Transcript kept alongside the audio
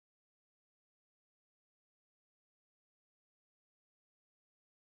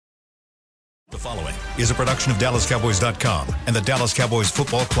following is a production of DallasCowboys.com and the Dallas Cowboys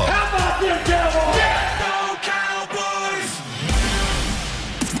Football Club. How about them Cowboys? Yeah, go Cowboys!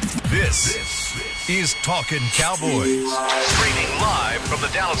 This is Talkin' Cowboys. Streaming live from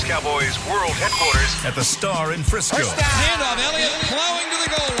the Dallas Cowboys World Headquarters at the Star in Frisco. Handoff, Elliott plowing to the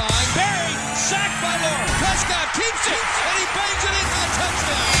goal line. Barry, sacked by Lawrence. Prescott keeps it, and he bangs it in for a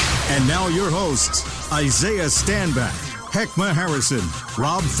touchdown. And now your hosts, Isaiah Stanback, Heckma Harrison,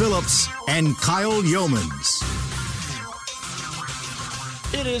 Rob Phillips, and Kyle Yeomans.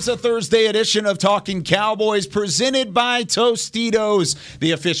 It is a Thursday edition of Talking Cowboys presented by Tostitos,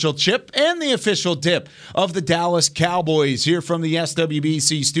 the official chip and the official dip of the Dallas Cowboys. Here from the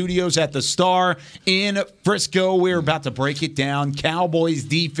SWBC studios at the Star in Frisco. We're about to break it down. Cowboys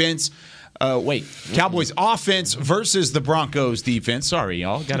defense. Cowboys offense versus the Broncos defense. Sorry,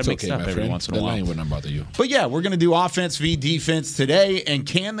 y'all. Got to mix up every once in a while. Wouldn't bother you. But yeah, we're going to do offense v defense today. And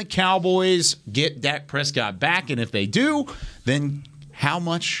can the Cowboys get Dak Prescott back? And if they do, then how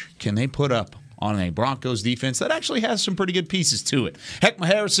much can they put up on a Broncos defense that actually has some pretty good pieces to it? Heckma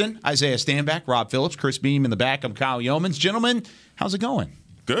Harrison, Isaiah Stanback, Rob Phillips, Chris Beam in the back. I'm Kyle Yeomans. Gentlemen, how's it going?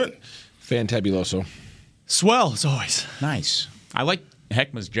 Good. Fantabuloso. Swell, as always. Nice. I like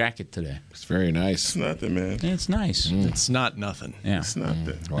Heckma's jacket today. It's very nice. It's nothing, man. Yeah, it's nice. It's not nothing. Yeah. It's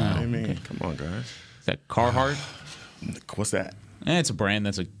nothing. Wow. I mean, come on, guys. Is that Carhartt? What's that? It's a brand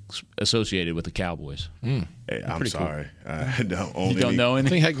that's associated with the Cowboys. Hey, I'm sorry. Cool. I don't own You don't know I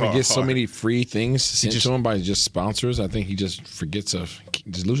anything? think Heckman gets so many free things sent to him by just sponsors. I think he just forgets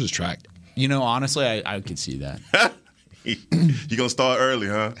just loses track. You know, honestly, I could see that. You gonna start early,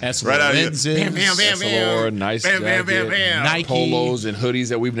 huh? That's right out here. Essilor, nice jacket, Nike polos and hoodies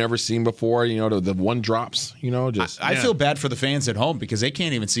that we've never seen before. You know, the one drops. You know, just I feel bad for the fans at home because they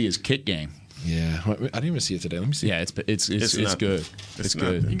can't even see his kick game. yeah. I didn't even see it today. Let me see. Yeah, it's nothing. good. It's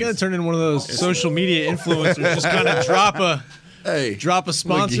good. You got to turn into one of those social media influencers. Just kind of drop a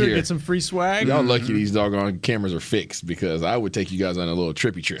sponsor, here. get some free swag. Y'all lucky these doggone cameras are fixed because I would take you guys on a little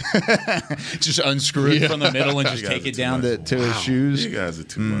trippy trip. Just unscrew it from the middle and just take it down to his shoes. You guys are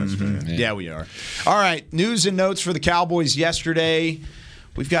too much, man. Yeah, we are. All right, news and notes for the Cowboys yesterday.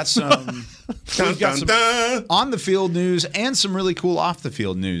 We've got some on the field news and some really cool off the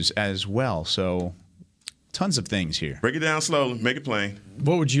field news as well. So tons of things here. Break it down slowly. Make it plain.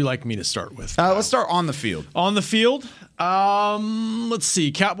 What would you like me to start with? Let's start on the field. On the field, let's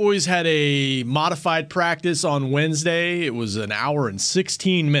see. Cowboys had a modified practice on Wednesday. It was an hour and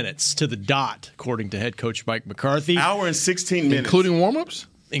 16 minutes to the dot, according to head coach Mike McCarthy. Hour and 16 minutes. Including warm-ups?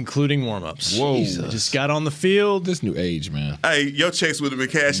 Including warm-ups. Whoa. Jesus. Just got on the field. This new age, man. Hey, your checks would have been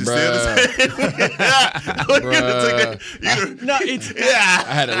cashed still. No, it's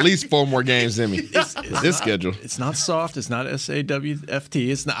I had at least 4 more games than me. This schedule. It's not soft. It's not SAWFT.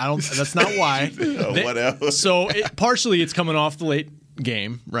 It's not. That's not why. Whatever. So partially, it's coming off the late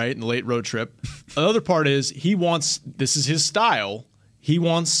game, right, and the late road trip. The other part is he wants. This is his style. He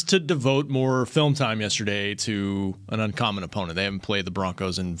wants to devote more film time yesterday to an uncommon opponent. They haven't played the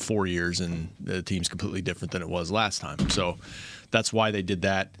Broncos in 4 years, and the team's completely different than it was last time. So that's why they did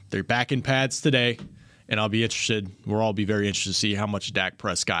that. They're back in pads today, and we'll all be very interested to see how much Dak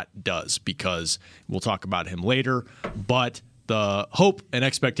Prescott does, because we'll talk about him later. But the hope and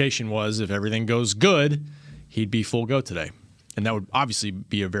expectation was if everything goes good, he'd be full go today. And that would obviously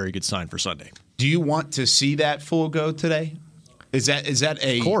be a very good sign for Sunday. Do you want to see that full go today? Is that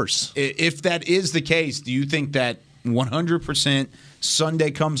a Of course? If that is the case, do you think that 100% Sunday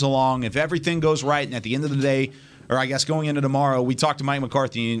comes along, if everything goes right, and at the end of the day, or I guess going into tomorrow, we talked to Mike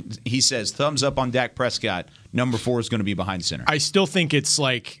McCarthy, and he says thumbs up on Dak Prescott. Number 4 is going to be behind center. I still think it's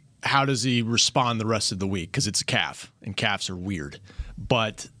like, how does he respond the rest of the week? Because it's a calf, and calves are weird.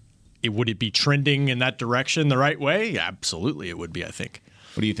 But would it be trending in that direction the right way? Yeah, absolutely, it would be, I think.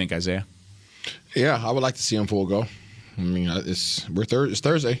 What do you think, Isaiah? Yeah, I would like to see him full go. I mean, it's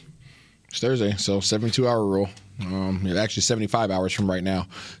Thursday. It's Thursday, so 72-hour rule. Actually 75 hours from right now.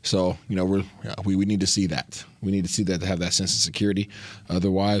 So, you know, we need to see that. We need to see that to have that sense of security.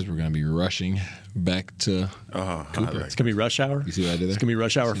 Otherwise, we're going to be rushing back to Cooper. It's going to be rush hour? You see what I did there? It's going to be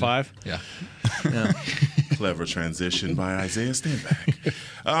rush hour 5? Yeah. Clever transition by Isaiah Stanback.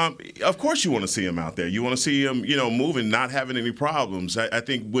 Of course you want to see him out there. You want to see him, moving, not having any problems. I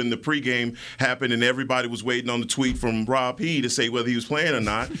think when the pregame happened and everybody was waiting on the tweet from Rob P. to say whether he was playing or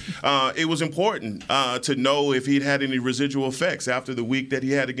not, it was important to know if he'd had any residual effects after the week that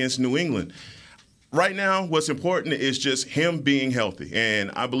he had against New England. right now, what's important is just him being healthy.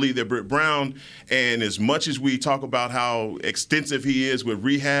 And I believe that Britt Brown, and as much as we talk about how extensive he is with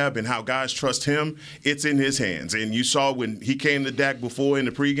rehab and how guys trust him, it's in his hands. And you saw when he came to Dak before in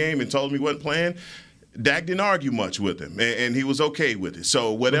the pregame and told him he wasn't playing, Dak didn't argue much with him, and he was okay with it.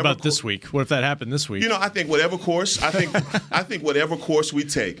 So whatever. What about this week? What if that happened this week? I think whatever course, I think whatever course we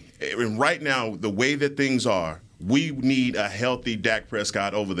take, and right now the way that things are, we need a healthy Dak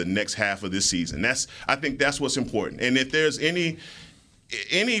Prescott over the next half of this season. I think that's what's important. And if there's any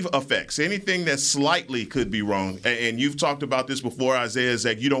effects, anything that slightly could be wrong, and you've talked about this before, Isaiah, is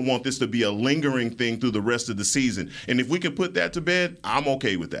that you don't want this to be a lingering thing through the rest of the season. And if we can put that to bed, I'm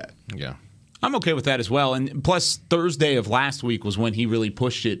okay with that. Yeah. I'm okay with that as well. And plus, Thursday of last week was when he really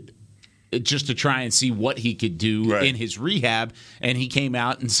pushed it just to try and see what he could do in his rehab. And he came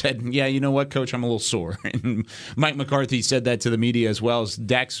out and said, yeah, you know what, Coach, I'm a little sore. And Mike McCarthy said that to the media as well. As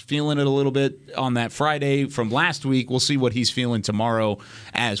Dak's feeling it a little bit on that Friday from last week. We'll see what he's feeling tomorrow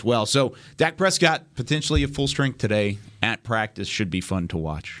as well. So Dak Prescott potentially at full strength today at practice should be fun to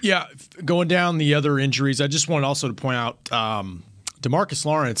watch. Yeah, going down the other injuries, I just wanted also to point out DeMarcus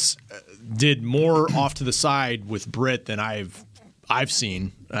Lawrence did more off to the side with Britt than I've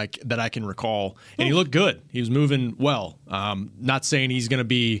seen that I can recall, and he looked good. He was moving well. Not saying he's going to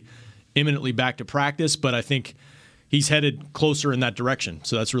be imminently back to practice, but I think he's headed closer in that direction,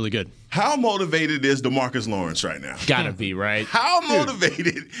 so that's really good. How motivated is DeMarcus Lawrence right now? Gotta be, right? How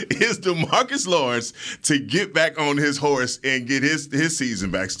motivated is DeMarcus Lawrence to get back on his horse and get his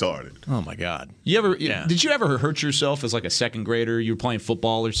season back started? Oh, my God. Did you ever hurt yourself as like a second grader? You were playing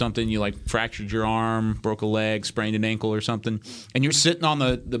football or something, you like fractured your arm, broke a leg, sprained an ankle or something, and you're sitting on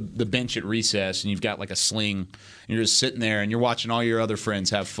the bench at recess and you've got like a sling, and you're just sitting there and you're watching all your other friends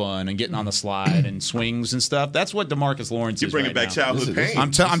have fun and getting on the slide and swings and stuff. That's what DeMarcus Lawrence is right now. You're bringing back childhood pain.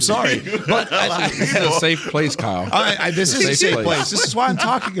 I'm sorry. But This is a safe place, Kyle. This is a safe place. This is why I'm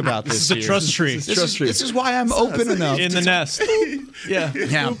talking about this. This is a trust tree. This is why I'm open enough. In the nest. Yeah.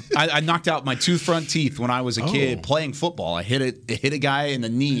 Yeah. I knocked out my two front teeth when I was a kid playing football. I hit a guy in the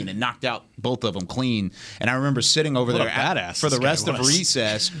knee and it knocked out both of them clean. And I remember sitting over there for the rest of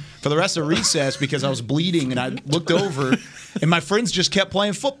recess. For the rest of recess because I was bleeding and I looked over and my friends just kept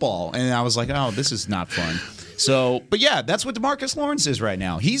playing football. And I was like, oh, this is not fun. So, but yeah, that's what DeMarcus Lawrence is right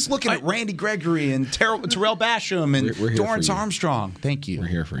now. He's looking at Randy Gregory and Terrell Basham and Dorrance Armstrong. Thank you. We're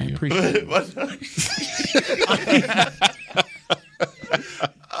here for you. I appreciate it.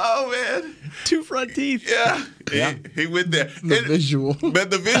 Oh, man. Two front teeth. Yeah. He went there. Visual. But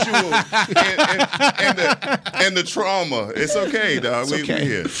the visual and the trauma. It's okay, dog. We're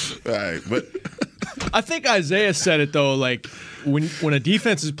here. All right. But I think Isaiah said it, though, like when a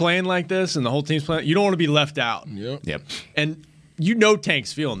defense is playing like this and the whole team's playing, you don't want to be left out. Yep. And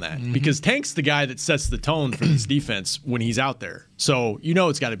Tank's feeling that because Tank's the guy that sets the tone for this defense when he's out there. So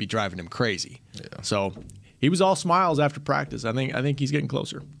it's got to be driving him crazy. Yeah. So he was all smiles after practice. I think he's getting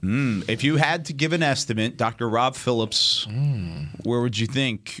closer. If you had to give an estimate, Dr. Rob Phillips, where would you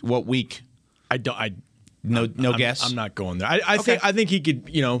think? What week? No guess. I'm not going there. I think he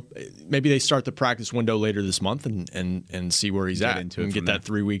could. Maybe they start the practice window later this month and see where he's at and get that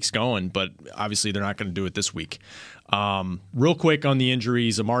 3 weeks going. But obviously they're not going to do it this week. Real quick on the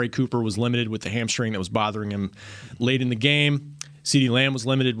injuries, Amari Cooper was limited with the hamstring that was bothering him late in the game. CeeDee Lamb was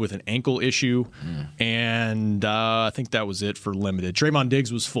limited with an ankle issue, and I think that was it for limited. Trayvon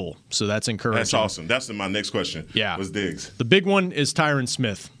Diggs was full, so that's encouraging. That's awesome. That's my next question. Yeah, was Diggs. The big one is Tyron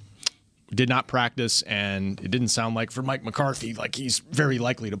Smith. Did not practice, and it didn't sound like for Mike McCarthy like he's very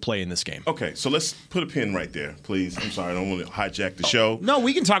likely to play in this game. Okay, so let's put a pin right there, please. I'm sorry, I don't want to hijack the show. No,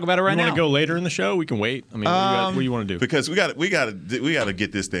 we can talk about it right now. You want to go later in the show? We can wait. I mean, what do you want to do? Because we got to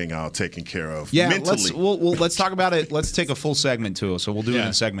get this thing all taken care of. Yeah, mentally. Let's talk about it. Let's take a full segment to it. So we'll do it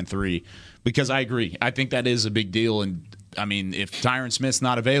in segment 3 because I agree. I think that is a big deal, and I mean, if Tyron Smith's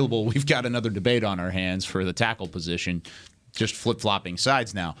not available, we've got another debate on our hands for the tackle position. Just flip-flopping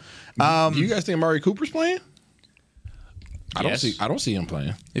sides now. Do you guys think Amari Cooper's playing? I Yes. don't see him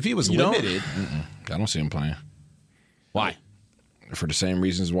playing. If he was limited, I don't see him playing. Why? For the same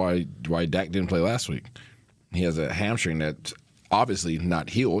reasons why Dak didn't play last week. He has a hamstring that's obviously not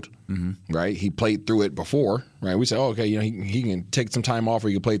healed, right? He played through it before, right? We say, he can take some time off or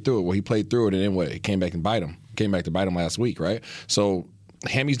he can play through it. Well, he played through it, and then what? It came back and bite him. Came back to bite him last week, right? So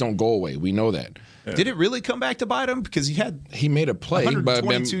hammies don't go away. We know that. Yeah. Did it really come back to bite him? Because he made a play,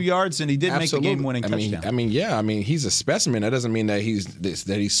 122 yards, and he did make the game-winning touchdown. He's a specimen. That doesn't mean that he's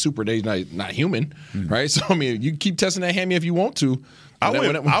super. That he's not human, right? So you keep testing that hammy if you want to. I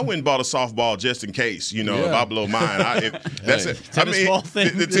went and bought a softball just in case, if I blow mine. Tennis ball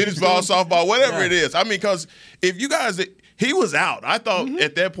thing? The tennis ball, softball, whatever it is. I mean, because if you guys, he was out. I thought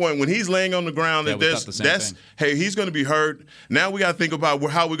at that point when he's laying on the ground, hey, he's going to be hurt. Now we got to think about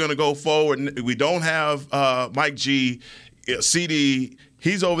how we're going to go forward. We don't have Mike G, CD.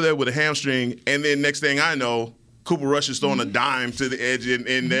 He's over there with a hamstring, and then next thing I know, Cooper Rush is throwing a dime to the edge,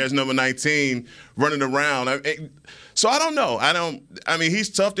 and there's number 19 running around. So I don't know. I mean, he's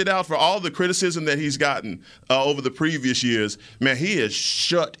toughed it out for all the criticism that he's gotten over the previous years. Man, he has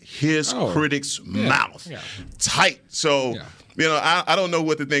shut his critics' mouth tight. So, I don't know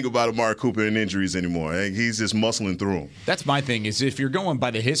what to think about Amari Cooper and injuries anymore. He's just muscling through them. That's my thing is if you're going by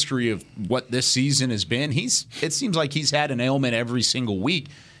the history of what this season has been, it seems like he's had an ailment every single week.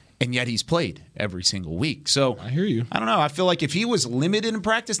 And yet he's played every single week. So I hear you. I don't know. I feel like if he was limited in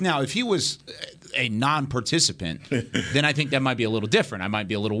practice, now if he was a non-participant, then I think that might be a little different. I might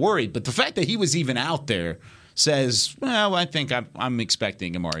be a little worried. But the fact that he was even out there says, well, I think I'm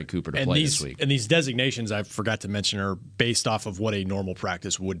expecting Amari Cooper to play this week. And these designations I forgot to mention are based off of what a normal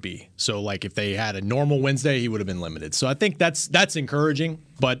practice would be. So like if they had a normal Wednesday, he would have been limited. So I think that's encouraging.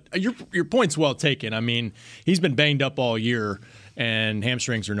 But your point's well taken. I mean, he's been banged up all year. And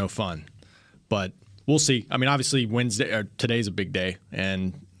hamstrings are no fun, but we'll see. I mean, obviously today's a big day,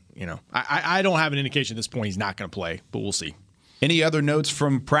 and I don't have an indication at this point he's not going to play, but we'll see. Any other notes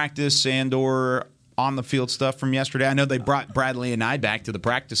from practice and or on the field stuff from yesterday? I know they brought Bradley and I back to the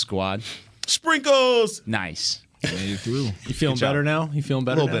practice squad. Sprinkles, nice. Made it through. You feeling better now? You feeling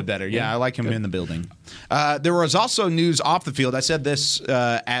better? A little bit better. Yeah, I like him in the building. There was also news off the field. I said this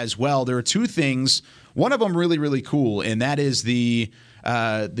as well. There are two things. One of them really, really cool, and that is the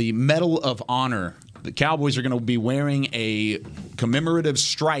Medal of Honor. The Cowboys are going to be wearing a commemorative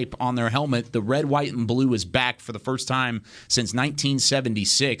stripe on their helmet. The red, white, and blue is back for the first time since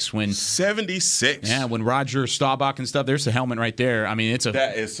 1976. When Roger Staubach and stuff. There's the helmet right there. I mean,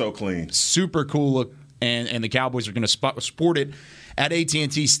 that is so clean, super cool look, and the Cowboys are going to sport it at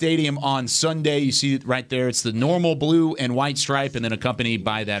AT&T Stadium on Sunday. You see it right there. It's the normal blue and white stripe and then accompanied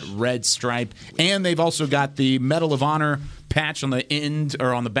by that red stripe. And they've also got the Medal of Honor patch on the end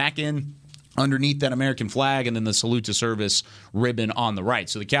or on the back end underneath that American flag and then the Salute to Service ribbon on the right.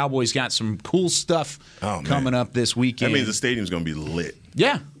 So the Cowboys got some cool stuff coming up this weekend. That means the stadium's going to be lit.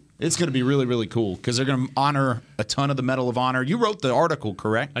 Yeah. It's going to be really, really cool because they're going to honor a ton of the Medal of Honor. You wrote the article,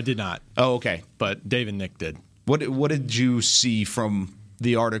 correct? I did not. Oh, okay. But Dave and Nick did. What did you see from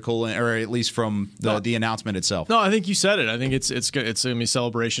the article, or at least from the announcement itself? No, I think you said it. I think it's going to be a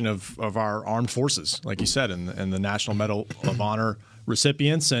celebration of our armed forces, like you said, and the National Medal of Honor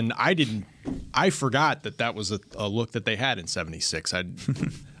recipients. And I forgot that was a look that they had in '76. I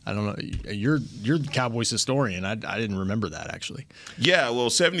don't know. You're the Cowboys historian. I didn't remember that actually. Yeah, well,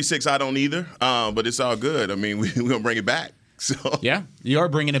 '76 I don't either, but it's all good. I mean, we're gonna bring it back. So yeah, you are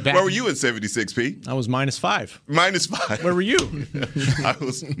bringing it back. Where were you in '76, Pete? I was -5. -5. Where were you? I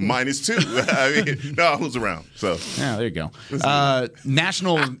was -2. I mean, no, I was around. So yeah, there you go.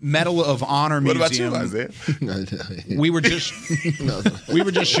 National Medal of Honor Museum. What about you, Isaiah? We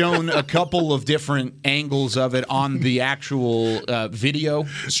were just shown a couple of different angles of it on the actual video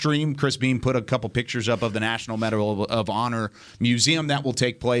stream. Chris Beam put a couple pictures up of the National Medal of Honor Museum that will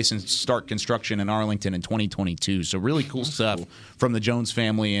take place and start construction in Arlington in 2022. So really cool stuff from the Jones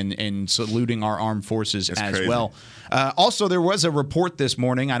family and saluting our armed forces as crazy. Well. Also, there was a report this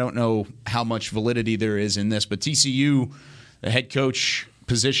morning. I don't know how much validity there is in this, but TCU, the head coach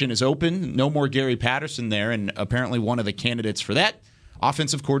position is open. No more Gary Patterson there, and apparently one of the candidates for that,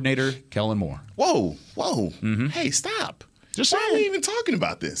 offensive coordinator Kellen Moore. Whoa. Mm-hmm. Hey, stop. Why are we even talking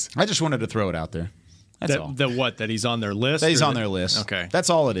about this? I just wanted to throw it out there. That's all. That he's on their list? That he's on their list. Okay. That's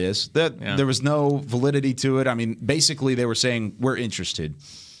all it is. There was no validity to it. I mean, basically they were saying, we're interested.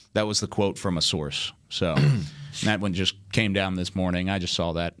 That was the quote from a source. So that one just came down this morning. I just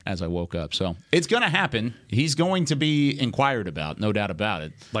saw that as I woke up. So it's going to happen. He's going to be inquired about, no doubt about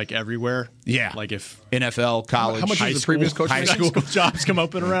it. Like everywhere? Yeah. Like if NFL, college, how much high was the previous coach high school jobs come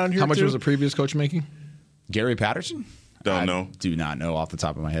open around here How much too? was the previous coach making? Gary Patterson? Don't know. Do not know off the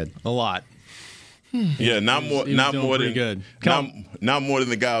top of my head. A lot. Yeah, not more than good. Not more than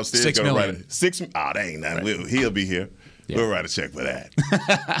the guy upstairs. $6 gonna million. write it. 6. Oh, that ain't nothing. Right. He'll be here. Yeah. We'll write a check for that.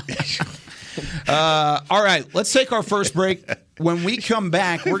 All right, let's take our first break. When we come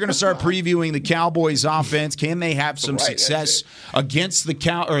back, we're going to start previewing the Cowboys offense. Can they have some success against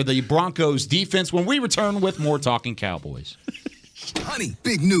the Broncos defense when we return with more Talking Cowboys? Honey,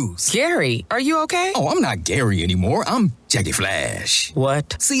 big news. Gary, are you okay? Oh, I'm not Gary anymore. I'm Jackie Flash.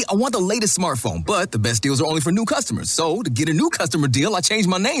 What? See, I want the latest smartphone, but the best deals are only for new customers. So, to get a new customer deal, I changed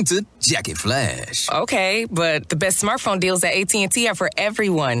my name to Jackie Flash. Okay, but the best smartphone deals at AT&T are for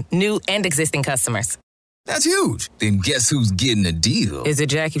everyone, new and existing customers. That's huge. Then guess who's getting a deal? Is it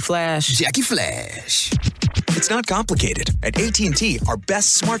Jackie Flash? Jackie Flash. It's not complicated. At AT&T, our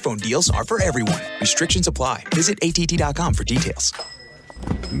best smartphone deals are for everyone. Restrictions apply. Visit att.com for details.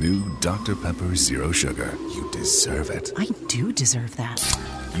 New Dr. Pepper Zero Sugar. You deserve it. I do deserve that.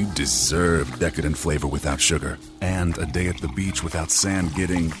 You deserve decadent flavor without sugar. And a day at the beach without sand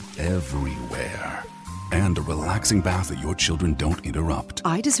getting everywhere. And a relaxing bath that your children don't interrupt.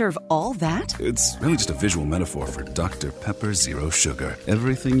 I deserve all that? It's really just a visual metaphor for Dr. Pepper Zero Sugar.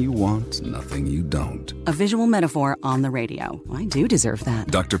 Everything you want, nothing you don't. A visual metaphor on the radio. I do deserve that.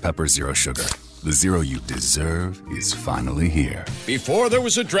 Dr. Pepper Zero Sugar. The zero you deserve is finally here. Before there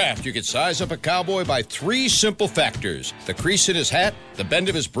was a draft, you could size up a cowboy by 3 simple factors: the crease in his hat, the bend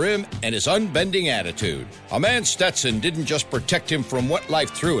of his brim, and his unbending attitude. A man Stetson didn't just protect him from what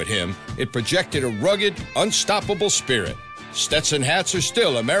life threw at him, it projected a rugged, unstoppable spirit. Stetson hats are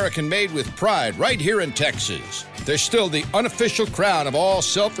still American-made with pride right here in Texas. They're still the unofficial crown of all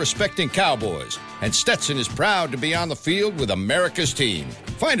self-respecting cowboys, and Stetson is proud to be on the field with America's team.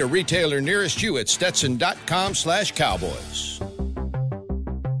 Find a retailer nearest you at stetson.com/cowboys.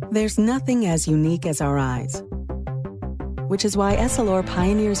 There's nothing as unique as our eyes, which is why Essilor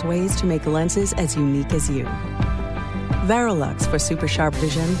pioneers ways to make lenses as unique as you. Verilux for super sharp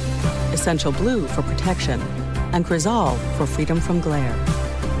vision, Essential Blue for protection, and Crizal for freedom from glare.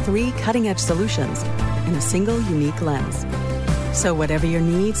 3 cutting-edge solutions in a single unique lens. So whatever your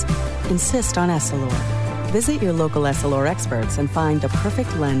needs, insist on Essilor. Visit your local Essilor experts and find the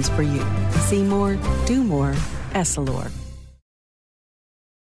perfect lens for you. See more, do more, Essilor.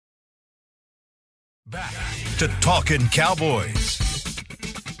 Back to Talkin' Cowboys.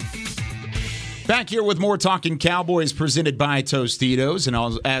 Back here with more Talking Cowboys presented by Tostitos. And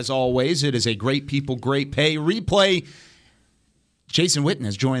as always, it is a great people, great pay replay. Jason Witten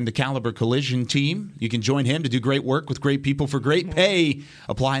has joined the Caliber Collision team. You can join him to do great work with great people for great pay.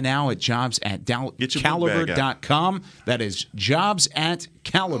 Apply now at jobs@caliber.com. That is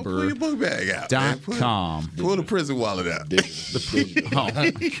jobs@caliber.com. Pull the prison wallet out. Digital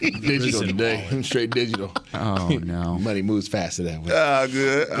today. Straight digital. Oh, no. Money moves faster that way.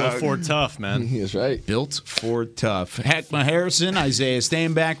 Good. Built Ford tough, man. That's right. Built Ford tough. Heckma Harrison, Isaiah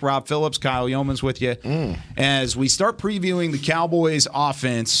Stainback, Rob Phillips, Kyle Yeomans with you. As we start previewing the Cowboys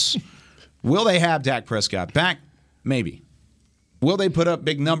offense, will they have Dak Prescott back? Maybe. Will they put up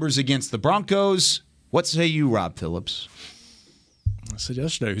big numbers against the Broncos? What say you, Rob Phillips? I said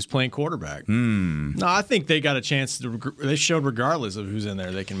yesterday, who's playing quarterback? No, I think they got a chance. They showed regardless of who's in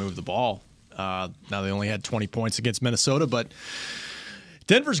there, they can move the ball. Now, they only had 20 points against Minnesota, but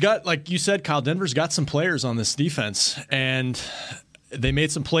Denver's got, like you said, Kyle, Denver's got some players on this defense, and they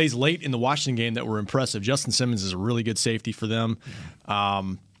made some plays late in the Washington game that were impressive. Justin Simmons is a really good safety for them.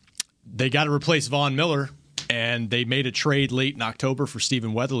 They got to replace Von Miller, and they made a trade late in October for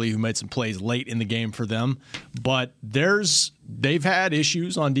Stephen Weatherly, who made some plays late in the game for them. But they've had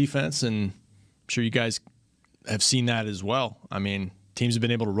issues on defense, and I'm sure you guys have seen that as well. I mean, teams have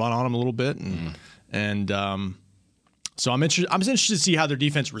been able to run on them a little bit, so I'm interested to see how their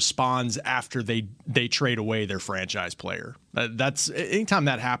defense responds after they trade away their franchise player. That's anytime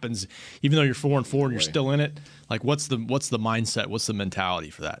that happens, even though you're 4-4 and you're still in it. Like, what's the mindset? What's the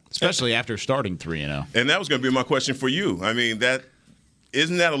mentality for that? Especially after starting 3-0. And that was going to be my question for you. I mean,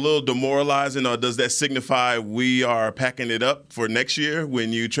 isn't that a little demoralizing, or does that signify we are packing it up for next year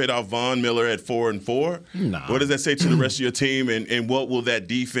when you trade off Von Miller at 4-4? No. What does that say to the rest of your team, and what will that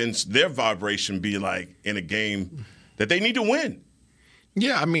defense, their vibration be like in a game that they need to win?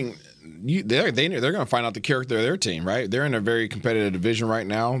 Yeah, I mean, they're going to find out the character of their team, right? They're in a very competitive division right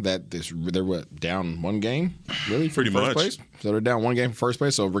now. They're down 1 game, really, for Pretty first much. place. So they're down 1 game for first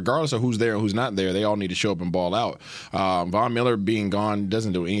place. So regardless of who's there and who's not there, they all need to show up and ball out. Von Miller being gone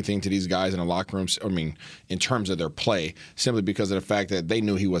doesn't do anything to these guys in the locker rooms. I mean, in terms of their play, simply because of the fact that they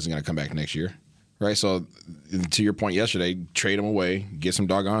knew he wasn't going to come back next year. Right, so to your point yesterday, trade him away, get some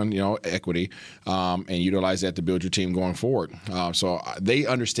doggone equity, and utilize that to build your team going forward. So they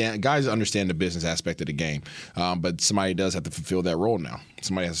understand, guys understand the business aspect of the game, but somebody does have to fulfill that role now.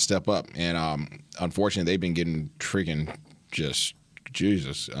 Somebody has to step up, and unfortunately, they've been getting freaking just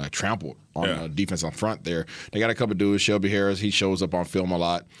trampled the defense on front there. They got a couple of dudes. Shelby Harris, he shows up on film a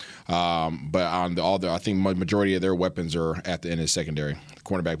lot. But on I think majority of their weapons are at the end of the secondary,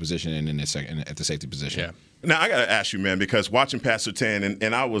 cornerback position and at the safety position. Yeah. Now, I got to ask you, man, because watching Pat Surtain,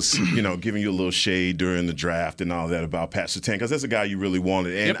 and I was, giving you a little shade during the draft and all that about Pat Surtain, because that's a guy you really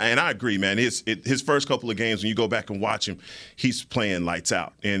wanted. And I agree, man. His first couple of games, when you go back and watch him, he's playing lights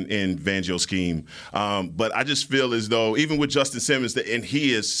out in Fangio's scheme. But I just feel as though, even with Justin Simmons, and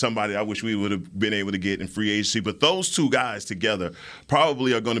he is somebody I wish we would have been able to get in free agency, but those two guys together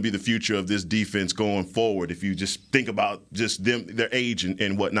probably are going to be the future of this defense going forward, if you just think about just them, their age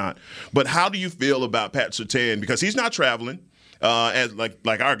and whatnot. But how do you feel about Pat Surtain? Because he's not traveling, as like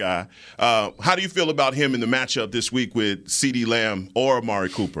our guy. How do you feel about him in the matchup this week with CeeDee Lamb or Amari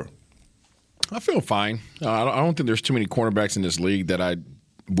Cooper? I feel fine. I don't think there's too many cornerbacks in this league that I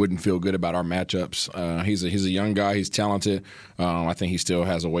wouldn't feel good about our matchups. He's a young guy. He's talented. I think he still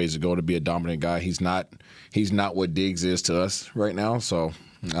has a ways to go to be a dominant guy. He's not what Diggs is to us right now. So,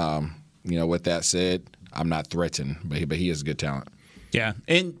 with that said, I'm not threatened, but he has good talent. Yeah,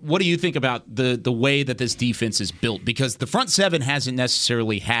 and what do you think about the way that this defense is built? Because the front seven hasn't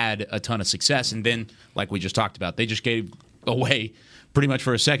necessarily had a ton of success, and then, like we just talked about, they just gave away pretty much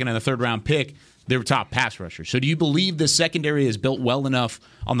for a second and a third-round pick their top pass rusher. So do you believe the secondary is built well enough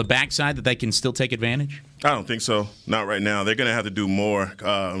on the backside that they can still take advantage? I don't think so. Not right now. They're going to have to do more.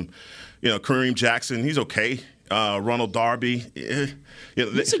 Kareem Jackson, he's okay. Ronald Darby.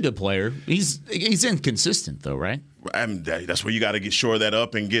 He's a good player. He's inconsistent, though, right? That's where you got to shore that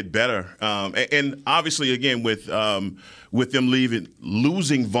up and get better. And obviously, again, with them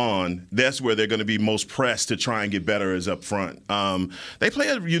losing Vaughn, that's where they're going to be most pressed to try and get better is up front. They play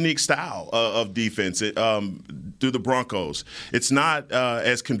a unique style of defense through the Broncos. It's not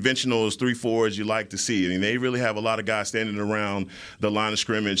as conventional as 3-4 as you like to see. I mean, they really have a lot of guys standing around the line of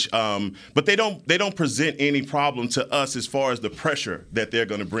scrimmage, but they don't present any problem to us as far as the pressure that they're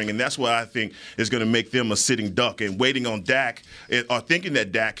going to bring, and that's what I think is going to make them a sitting duck. And waiting on Dak or thinking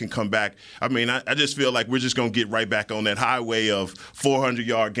that Dak can come back, I mean, I just feel like we're just going to get right back on that highway of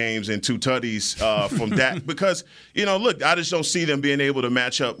 400-yard games and 2 tutties from Dak because, look, I just don't see them being able to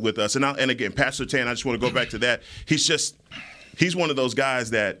match up with us. And again, Pat Surtain, I just want to go back to that. He's one of those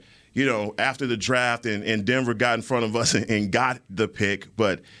guys that, after the draft and Denver got in front of us and got the pick.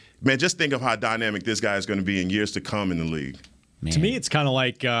 But, man, just think of how dynamic this guy is going to be in years to come in the league. Man. To me, it's kind of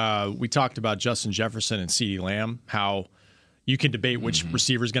like we talked about Justin Jefferson and CeeDee Lamb, how you can debate which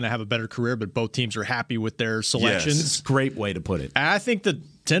receiver is going to have a better career, but both teams are happy with their selections. Yes, it's a great way to put it. And I think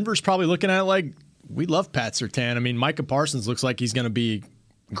that Denver's probably looking at it like, we love Pat Surtain. I mean, Micah Parsons looks like he's going to be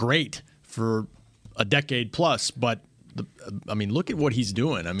great for a decade plus, but look at what he's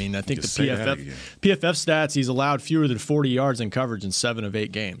doing. I mean, I think the PFF stats, he's allowed fewer than 40 yards in coverage in 7 of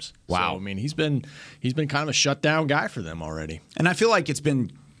 8 games. Wow. So, I mean, he's been kind of a shutdown guy for them already. And I feel like it's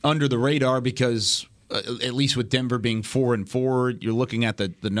been under the radar because at least with Denver being 4-4, you're looking at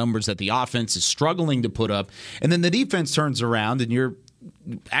the numbers that the offense is struggling to put up. And then the defense turns around and you're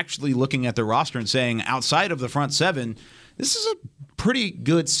actually looking at the roster and saying, outside of the front seven, this is a pretty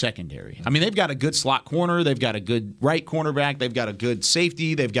good secondary. I mean, they've got a good slot corner. They've got a good right cornerback. They've got a good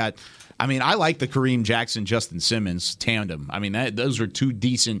safety. I like the Kareem Jackson, Justin Simmons tandem. I mean, those are 2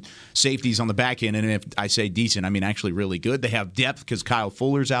 decent safeties on the back end. And if I say decent, I mean actually really good. They have depth because Kyle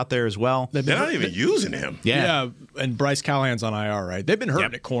Fuller's out there as well. They're not even using him. Yeah, and Bryce Callahan's on IR, right? They've been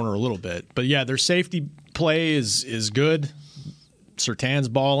hurting at corner a little bit. But, yeah, their safety play is good. Surtain's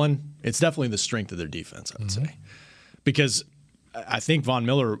balling. It's definitely the strength of their defense, I would say. Because I think Von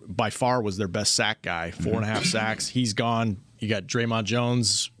Miller by far was their best sack guy, 4.5 sacks. He's gone. You got Draymond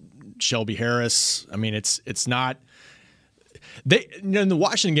Jones, Shelby Harris. I mean, it's not. They in the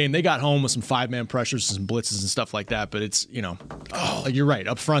Washington game, they got home with some 5-man pressures, some blitzes and stuff like that. But it's you're right.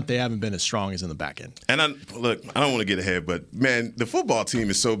 Up front, they haven't been as strong as in the back end. And I don't want to get ahead, but man, the football team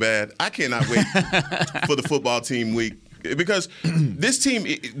is so bad. I cannot wait for the football team week. Because this team,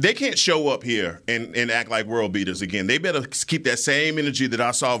 they can't show up here and act like world beaters again. They better keep that same energy that I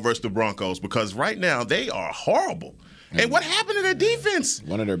saw versus the Broncos because right now they are horrible. And what happened to their defense?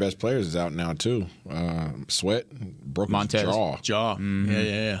 One of their best players is out now, too. Sweat broke his jaw. Mm-hmm.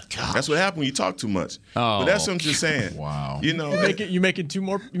 Yeah. God. That's what happened when you talk too much. But that's what I'm just saying. Wow. You're making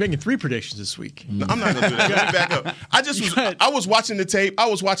 3 predictions this week. No, I'm not going to do that. Let me back up. I was watching the tape.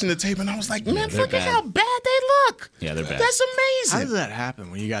 And I was like, man, look at how bad they look. Yeah, they're bad. That's amazing. How does that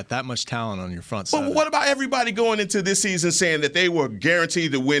happen when you got that much talent on your front side? Well, what about everybody going into this season saying that they were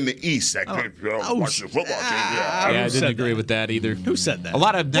guaranteed to win the East? Watch the football team. I didn't agree with that either. Who said that? A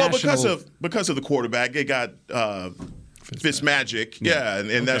lot of national... because of the quarterback, they got Fitzmagic. Yeah,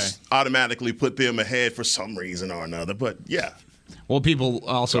 and that's automatically put them ahead for some reason or another. But, yeah. Well, people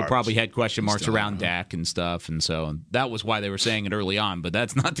also probably had question marks around Dak and stuff, and so that was why they were saying it early on, but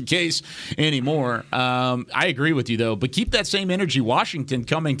that's not the case anymore. I agree with you, though, but keep that same energy, Washington,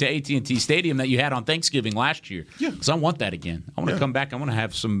 coming to AT&T Stadium that you had on Thanksgiving last year. Yeah. Because I want that again. I want to come back. I want to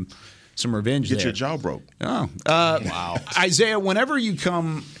have some revenge there. Get your jaw broke. Oh. Wow. Isaiah, whenever you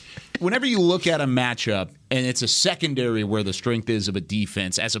look at a matchup and it's a secondary where the strength is of a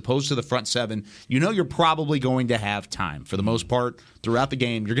defense as opposed to the front seven, you know you're probably going to have time. For the most part, throughout the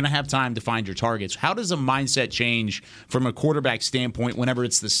game, you're going to have time to find your targets. How does a mindset change from a quarterback standpoint whenever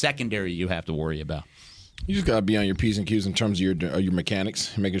it's the secondary you have to worry about? You just got to be on your P's and Q's in terms of your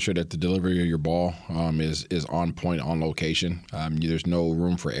mechanics, making sure that the delivery of your ball is on point, on location. There's no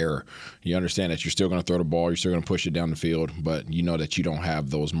room for error. You understand that you're still going to throw the ball, you're still going to push it down the field, but you know that you don't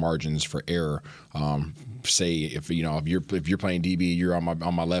have those margins for error. Say if you're playing DB, you're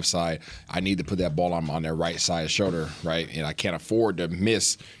on my left side. I need to put that ball on their right side shoulder, right, and I can't afford to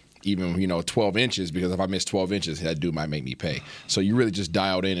miss even 12 inches, because if I miss 12 inches, that dude might make me pay. So you really just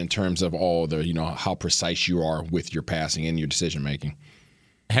dialed in terms of all the how precise you are with your passing and your decision making.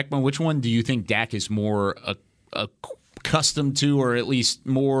 Heckman, which one do you think Dak is more accustomed to, or at least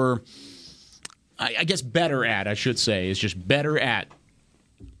more, I guess, better at? I should say is just better at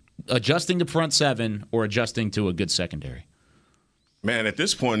adjusting to front seven or adjusting to a good secondary? Man, at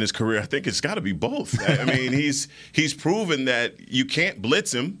this point in his career, I think it's got to be both. I mean, he's proven that you can't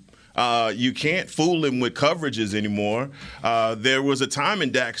blitz him. You can't fool him with coverages anymore. There was a time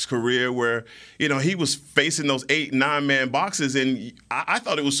in Dak's career where, he was facing those 8, 9-man boxes, and I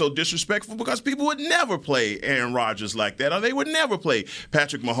thought it was so disrespectful because people would never play Aaron Rodgers like that, or they would never play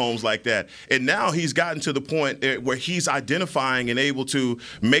Patrick Mahomes like that. And now he's gotten to the point where he's identifying and able to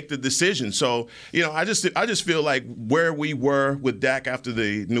make the decision. So, I just feel like where we were with Dak after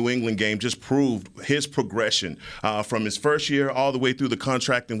the New England game just proved his progression from his first year all the way through the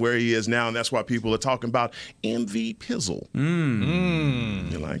contract and where he is now, and that's why people are talking about MV Pizzle.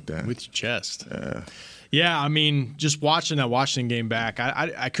 You like that? With your chest. Yeah, I mean, just watching that Washington game back,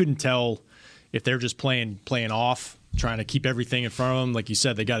 I couldn't tell if they're just playing off, trying to keep everything in front of them. Like you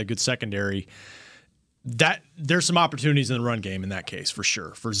said, they got a good secondary. There's some opportunities in the run game in that case, for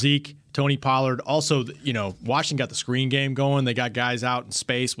sure. For Zeke, Tony Pollard. Also, Washington got the screen game going. They got guys out in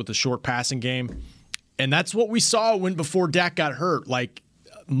space with the short passing game. And that's what we saw before Dak got hurt. Like,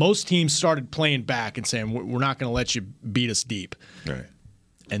 most teams started playing back and saying, we're not going to let you beat us deep. Right.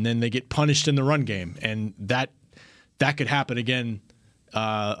 And then they get punished in the run game. And that could happen again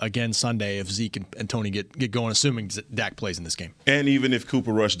Sunday if Zeke and Tony get going, assuming Dak plays in this game. And even if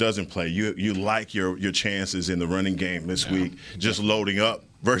Cooper Rush doesn't play, you like your chances in the running game this week, just loading up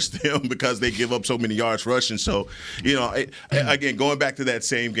versus them because they give up so many yards rushing. So, again, going back to that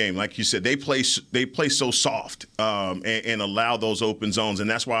same game, like you said, they play so soft and allow those open zones. And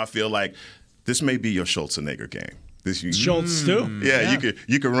that's why I feel like this may be your Schultzenegger game. Schultz too. Yeah,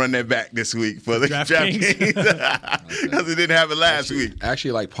 you can run that back this week for the DraftKings because it didn't happen last week. I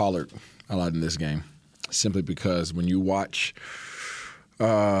actually like Pollard a lot in this game, simply because when you watch,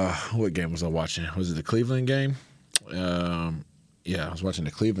 what game was I watching? Was it the Cleveland game? Yeah, I was watching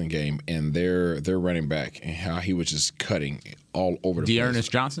the Cleveland game, and their running back and how he was just cutting all over the place. Dearness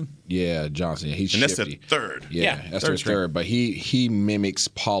Johnson? Yeah, Johnson. He's shifty. That's the third. Yeah, that's their third. But he mimics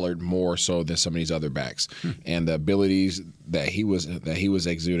Pollard more so than some of these other backs, and the abilities that he was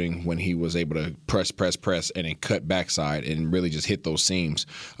exuding when he was able to press, and then cut backside and really just hit those seams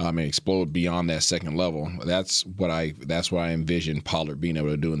and explode beyond that second level. That's what I envision Pollard being able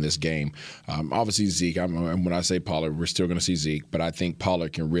to do in this game. Obviously Zeke. When I say Pollard, we're still going to see Zeke, but I think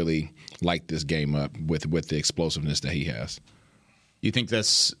Pollard can really light this game up with the explosiveness that he has. You think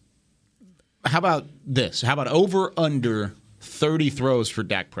that's – how about this? How about over under 30 throws for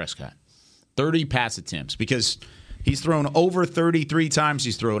Dak Prescott? 30 pass attempts, because he's thrown over 33 times.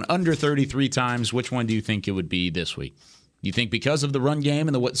 He's thrown under 33 times. Which one do you think it would be this week? You think because of the run game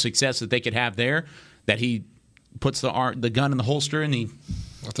and the success that they could have there that he puts the gun in the holster and he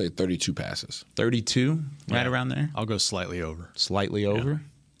 – I'll tell you 32 passes. 32? Right around there? I'll go slightly over. Slightly over? Yeah.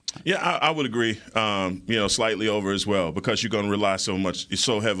 Yeah, I would agree. Slightly over as well, because you're going to rely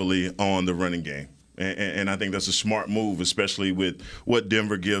so heavily on the running game. And I think that's a smart move, especially with what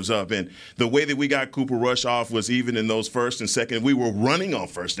Denver gives up. And the way that we got Cooper Rush off was even in those first and second, we were running on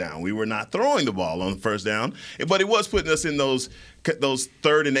first down. We were not throwing the ball on first down. But it was putting us in those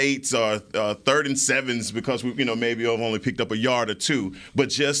 3rd and 8s or 3rd and 7s because we maybe have only picked up a yard or two. But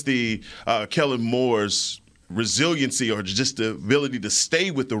just the Kellen Moore's resiliency or just the ability to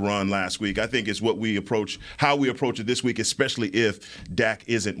stay with the run last week, I think is how we approach it this week, especially if Dak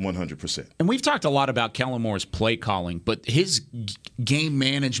isn't 100%. And we've talked a lot about Kellen Moore's play calling, but his game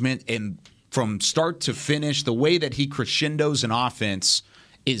management and from start to finish, the way that he crescendos an offense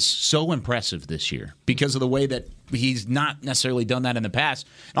is so impressive this year because of the way that he's not necessarily done that in the past.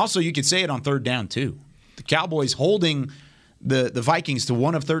 And also, you could say it on third down, too. The Cowboys holding the Vikings to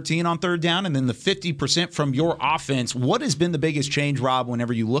 1 of 13 on third down, and then the 50% from your offense. What has been the biggest change, Rob,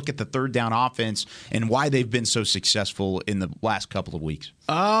 whenever you look at the third down offense and why they've been so successful in the last couple of weeks?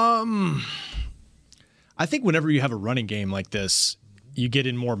 I think whenever you have a running game like this, you get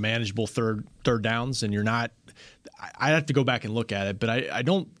in more manageable third downs, and you're not. I have to go back and look at it, but I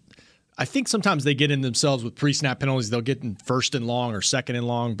don't. I think sometimes they get in themselves with pre-snap penalties. They'll get in first and long or second and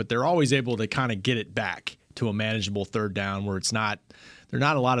long, but they're always able to kind of get it back to a manageable third down where it's not. They're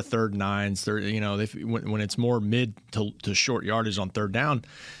not a lot of third nines. When it's more mid to short yardage on third down,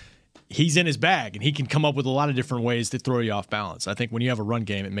 he's in his bag and he can come up with a lot of different ways to throw you off balance. I think when you have a run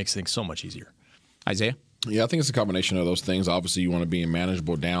game, it makes things so much easier. Isaiah? Yeah, I think it's a combination of those things. Obviously, you want to be in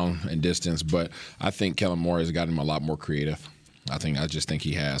manageable down and distance, but I think Kellen Moore has gotten him a lot more creative. I just think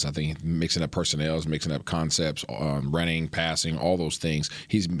he has. I think mixing up personnel, mixing up concepts, running, passing, all those things.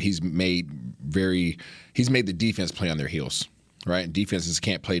 He's made the defense play on their heels. Right, defenses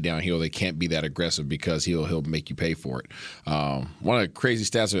can't play downhill. They can't be that aggressive because he'll make you pay for it. One of the crazy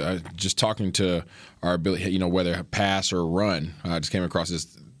stats, just talking to our ability, whether pass or run, I just came across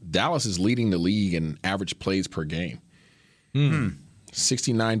this. Dallas is leading the league in average plays per game.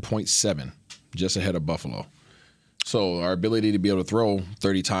 69.7, just ahead of Buffalo. So our ability to be able to throw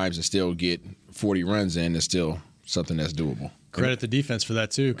 30 times and still get 40 runs in is still something that's doable. Credit the defense for that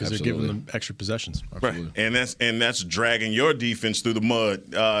too, because they're giving them extra possessions. Right, and that's dragging your defense through the mud.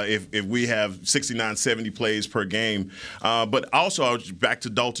 If we have 69, 70 plays per game, but also back to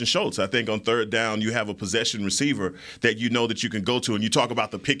Dalton Schultz. I think on third down you have a possession receiver that you know that you can go to, and you talk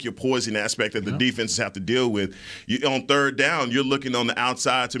about the pick your poison aspect that the defenses have to deal with. On third down, you're looking on the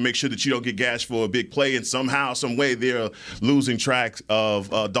outside to make sure that you don't get gashed for a big play, and somehow, some way, they're losing track of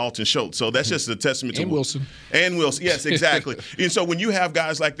Dalton Schultz. So that's just a testament to Wilson. And Wilson, yes, exactly. And so when you have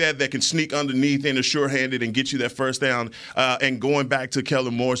guys like that can sneak underneath and are sure-handed and get you that first down, and going back to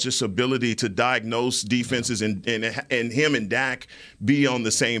Kellen Moore's just ability to diagnose defenses and him and Dak be on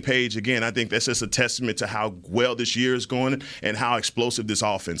the same page, again, I think that's just a testament to how well this year is going and how explosive this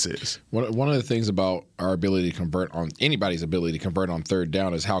offense is. One of the things about our ability to convert on anybody's ability to convert on third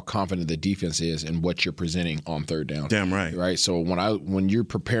down is how confident the defense is in what you're presenting on third down. Damn right. Right. So when you're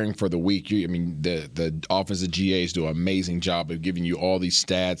preparing for the week, the offensive GAs do an amazing job of giving you all these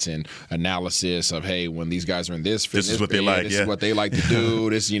stats and analysis of, hey, when these guys are in this is what they like. This is what they like to do.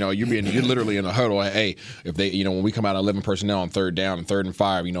 This, you're literally in a huddle. Hey, if they, when we come out 11 personnel on third down and 3rd and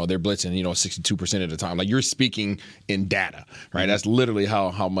 5, they're blitzing, 62% of the time. Like, you're speaking in data, right? That's literally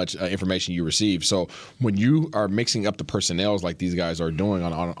how much information you receive. So when you are mixing up the personnels like these guys are doing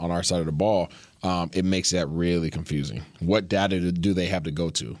on our side of the ball, it makes that really confusing. What data do they have to go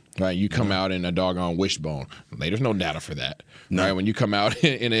to? Right? You come out in a doggone wishbone. There's no data for that. No. Right? When you come out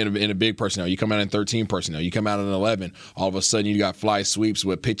in a big personnel, you come out in 13 personnel, you come out in 11, all of a sudden you got fly sweeps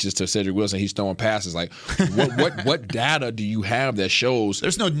with pitches to Cedric Wilson. He's throwing passes. Like, what data do you have that shows?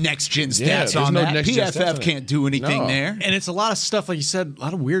 There's no next-gen stats on that. PFF can't do anything there. And it's a lot of stuff, like you said, a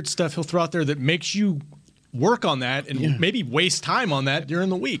lot of weird stuff he'll throw out there that makes you work on that and maybe waste time on that during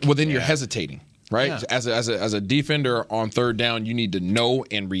the week. Well, then you're hesitating. Right, yeah. As a defender on third down, you need to know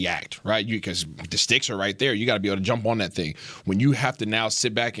and react. Right, because the sticks are right there. You got to be able to jump on that thing. When you have to now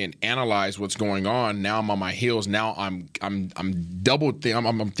sit back and analyze what's going on, now I'm on my heels. Now I'm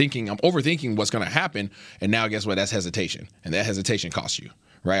overthinking what's going to happen. And now guess what? That's hesitation, and that hesitation costs you.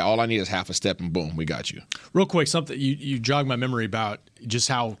 Right, all I need is half a step, and boom, we got you. Real quick, something you jogged my memory about just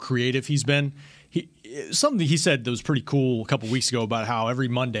how creative he's been. Something he said that was pretty cool a couple weeks ago about how every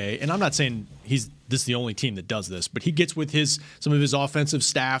Monday, and I'm not saying this is the only team that does this, but he gets with some of his offensive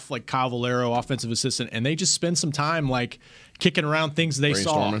staff, like Kyle Valero, offensive assistant, and they just spend some time like kicking around things they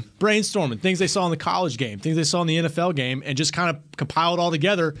saw, brainstorming things they saw in the college game, things they saw in the NFL game, and just kind of compile it all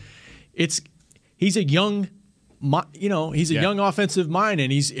together. He's a young, young offensive mind,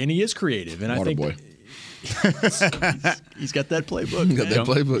 and he is creative, and I think. Boy. He's got that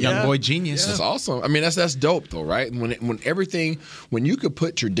playbook. Young boy genius. That's awesome. I mean, that's dope though, right? When you could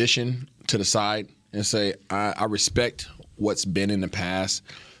put tradition to the side and say, I respect what's been in the past,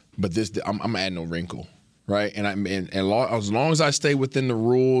 but I'm adding a wrinkle. Right, and as long as I stay within the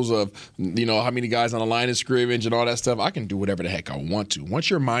rules of how many guys on the line of scrimmage and all that stuff, I can do whatever the heck I want to.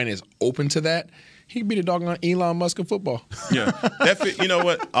 Once your mind is open to that, He could be the doggone Elon Musk of football. Yeah, you know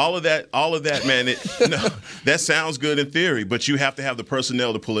what? All of that, man. That sounds good in theory, but you have to have the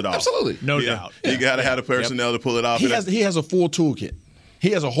personnel to pull it off. Absolutely, no doubt. You got to have the personnel to pull it off. He has a full toolkit. He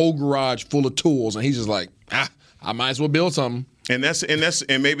has a whole garage full of tools, and he's just like, I might as well build something. And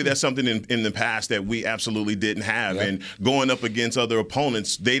maybe that's something in the past that we absolutely didn't have. Yep. And going up against other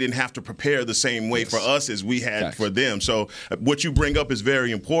opponents, they didn't have to prepare the same way for us as we had for them. So what you bring up is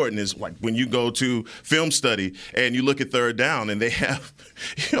very important. Is like when you go to film study and you look at third down, and they have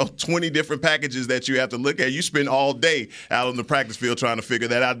 20 different packages that you have to look at. You spend all day out on the practice field trying to figure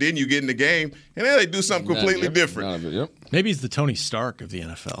that out. Then you get in the game, and then they do something completely different. Maybe he's the Tony Stark of the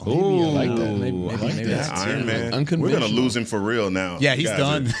NFL. Ooh, I like that. Maybe that's Iron Man. We're going to lose him for real now. Yeah, he's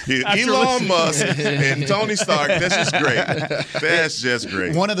done. Elon Musk and Tony Stark. That's just great. That's just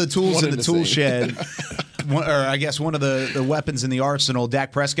great. One of the tools in the tool shed, or I guess one of the weapons in the arsenal,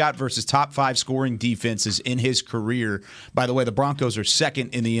 Dak Prescott versus top 5 scoring defenses in his career. By the way, the Broncos are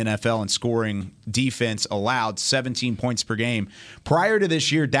second in the NFL in scoring defense allowed, 17 points per game. Prior to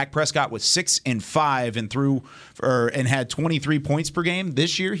this year, Dak Prescott was 6-5 and had 23 points per game.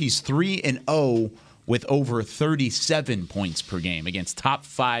 This year, he's 3-0. With over 37 points per game against top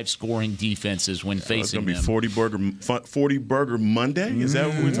 5 scoring defenses when facing them. It's going to be 40 Burger Monday? Is that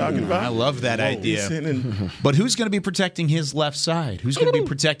what we're talking about? I love that idea. But who's going to be protecting his left side? Who's going to be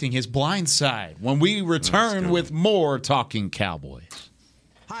protecting his blind side? When we return with more Talking Cowboys.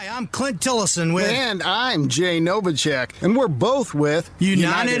 Hi, I'm Clint Tillison with... And I'm Jay Novacek, and we're both with...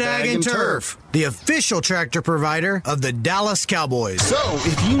 United Ag and Turf, the official tractor provider of the Dallas Cowboys. So,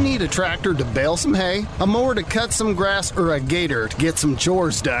 if you need a tractor to bale some hay, a mower to cut some grass, or a gator to get some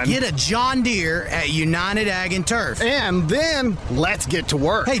chores done... Get a John Deere at United Ag and Turf. And then, let's get to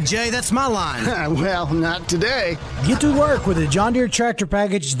work. Hey, Jay, that's my line. Well, not today. Get to work with a John Deere tractor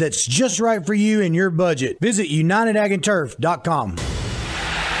package that's just right for you and your budget. Visit UnitedAgAndTurf.com.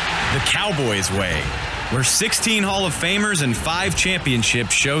 The Cowboys way, where 16 Hall of Famers and 5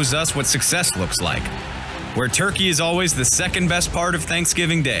 championships shows us what success looks like. Where turkey is always the second best part of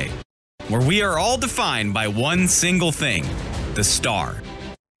Thanksgiving Day. Where we are all defined by one single thing, the star.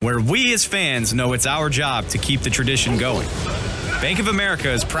 Where we as fans know it's our job to keep the tradition going. Bank of America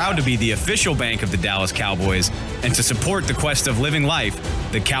is proud to be the official bank of the Dallas Cowboys and to support the quest of living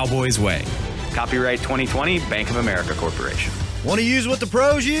life the Cowboys way. Copyright 2020, Bank of America Corporation. Want to use what the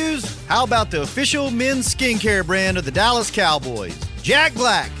pros use? How about the official men's skincare brand of the Dallas Cowboys, Jack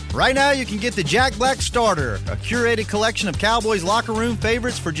Black? Right now, you can get the Jack Black Starter, a curated collection of Cowboys locker room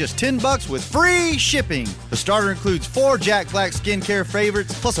favorites for just $10 with free shipping. The starter includes 4 Jack Black skincare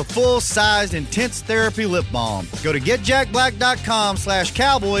favorites, plus a full-sized intense therapy lip balm. Go to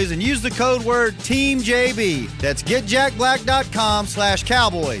getjackblack.com/Cowboys and use the code word TEAMJB. That's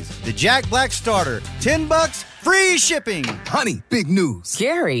getjackblack.com/Cowboys. The Jack Black Starter, $10, free shipping. Honey, big news.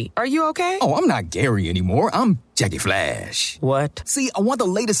 Gary, are you okay? Oh, I'm not Gary anymore. I'm Jackie Flash. What? See, I want the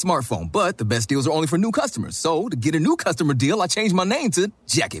latest smartphone, but the best deals are only for new customers. So, to get a new customer deal, I changed my name to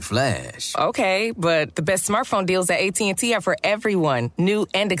Jackie Flash. Okay, but the best smartphone deals at AT&T are for everyone, new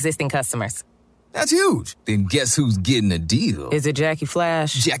and existing customers. That's huge. Then guess who's getting a deal? Is it Jackie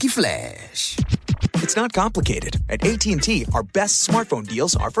Flash? Jackie Flash. It's not complicated. At AT&T, our best smartphone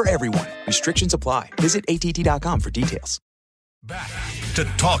deals are for everyone. Restrictions apply. Visit att.com for details. Back to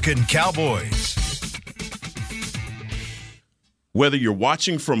Talking Cowboys. Whether you're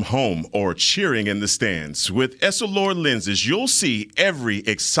watching from home or cheering in the stands, with Essilor lenses, you'll see every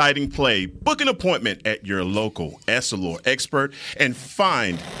exciting play. Book an appointment at your local Essilor expert and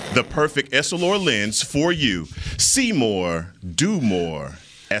find the perfect Essilor lens for you. See more, do more.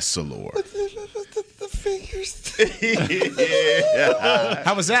 Essilor. The fingers. Yeah.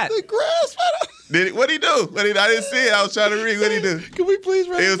 How was that? The grass. What'd he do? I didn't see it. I was trying to read. What'd he do? Can we please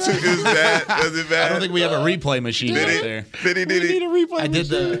run it? Was bad. Was it bad? I don't think we have a replay machine out there. Did he? We need a replay I did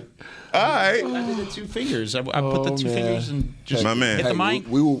machine. All right. I did the 2 fingers. I put the 2 fingers and just My man. hit the mic.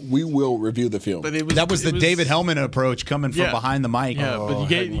 We will review the film. That was the David Hellman approach coming from behind the mic. Yeah,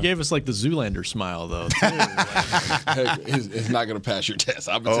 but you gave us like the Zoolander smile, though. It's not going to pass your test.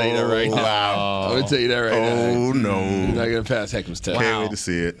 I'm going to tell you that right now. Wow. I'm going to tell you that right now. Oh, no. You're not going to pass Heckman's test. Can't wait to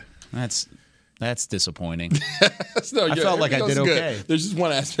see it. That's disappointing. No, I felt like I did okay. Good. There's just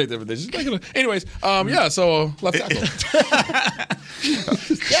one aspect of it. There's just not gonna. Anyways, so left tackle.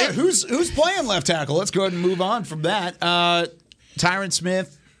 Yeah, who's playing left tackle? Let's go ahead and move on from that. Tyron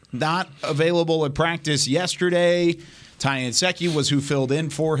Smith not available at practice yesterday. Ty Nsekhe was who filled in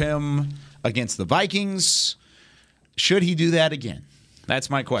for him against the Vikings. Should he do that again?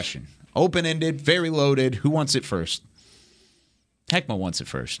 That's my question. Open-ended, very loaded. Who wants it first? Heckma wants it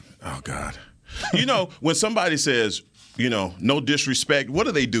first. Oh, God. You know, when somebody says, no disrespect, what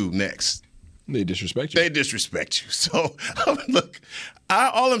do they do next? They disrespect you. They disrespect you. So, look,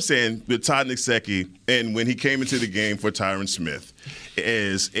 all I'm saying with Todd Nsekhe and when he came into the game for Tyron Smith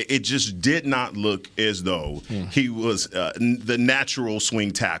is it just did not look as though he was the natural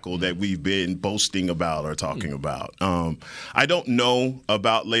swing tackle that we've been boasting about or talking about. I don't know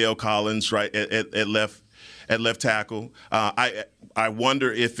about La'el Collins right at left tackle. I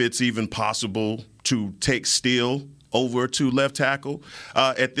wonder if it's even possible to take Steele over to left tackle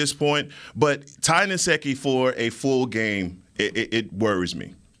at this point. But Ty Nsekhe for a full game, it worries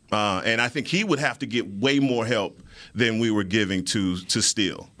me. And I think he would have to get way more help than we were giving to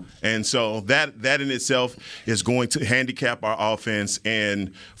Steele. And so that in itself is going to handicap our offense.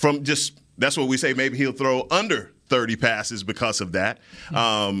 And that's what we say, maybe he'll throw under 30 passes because of that.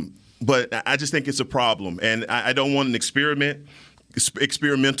 But I just think it's a problem. And I don't want an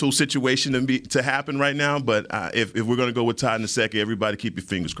experimental situation to happen right now, but if we're going to go with Todd Nsekhe, everybody keep your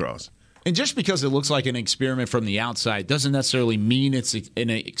fingers crossed. And just because it looks like an experiment from the outside doesn't necessarily mean it's an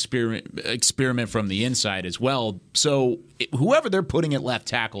experiment from the inside as well. So whoever they're putting at left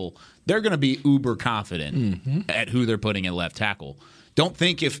tackle, they're going to be uber confident at who they're putting at left tackle. Don't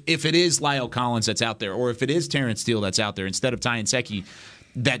think if it is La'el Collins that's out there or if it is Terrence Steele that's out there instead of Ty Nsekhe,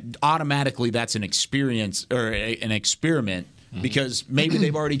 that automatically that's an experience or an experiment. Because maybe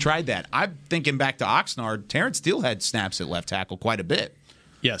they've already tried that. I'm thinking back to Oxnard. Terrence Steele had snaps at left tackle quite a bit.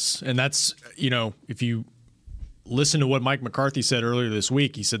 Yes, and that's, if you listen to what Mike McCarthy said earlier this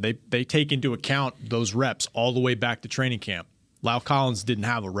week, he said they take into account those reps all the way back to training camp. La'el Collins didn't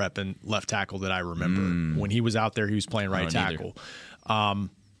have a rep in left tackle that I remember. When he was out there, he was playing right tackle.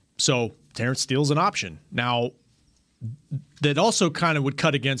 So Terrence Steele's an option. Now, that also kind of would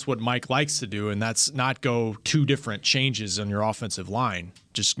cut against what Mike likes to do, and that's not go two different changes on your offensive line.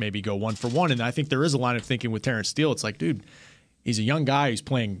 Just maybe go one for one. And I think there is a line of thinking with Terrence Steele. It's like, dude, he's a young guy. He's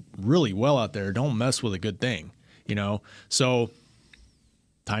playing really well out there. Don't mess with a good thing, So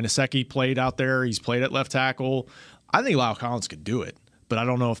Ty Nsekhe played out there. He's played at left tackle. I think La'el Collins could do it, but I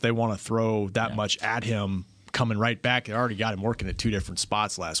don't know if they want to throw that much at him coming right back. They already got him working at two different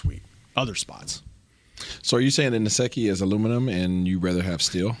spots last week, other spots. So are you saying that Nsekhe is aluminum and you'd rather have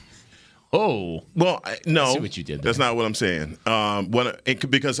steel? Oh. Well, no. I see what you did there. That's not what I'm saying.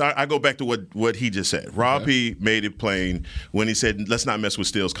 Because I go back to what he just said. Rob P. made it plain when he said, let's not mess with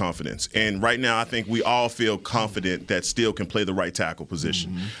Steele's confidence. And right now I think we all feel confident that Steele can play the right tackle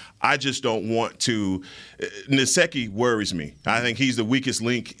position. I just don't want to – Nsekhe worries me. I think he's the weakest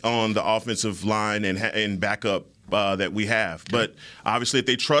link on the offensive line and backup that we have. But obviously if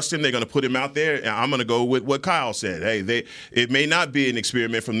they trust him, they're going to put him out there. And I'm going to go with what Kyle said. Hey, it may not be an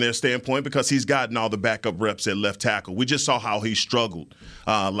experiment from their standpoint because he's gotten all the backup reps at left tackle. We just saw how he struggled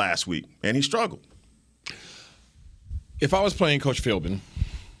last week, and he struggled. If I was playing Coach Philbin,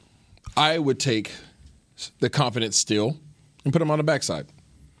 I would take the confident Steele and put him on the backside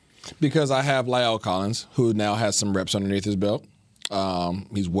because I have La'el Collins, who now has some reps underneath his belt.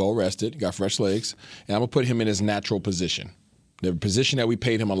 He's well rested, got fresh legs, and I'm going to put him in his natural position, the position that we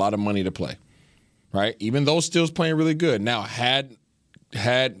paid him a lot of money to play, right? Even though Steele's playing really good. Now, had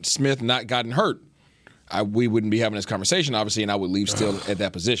Smith not gotten hurt, we wouldn't be having this conversation, obviously, and I would leave Steele at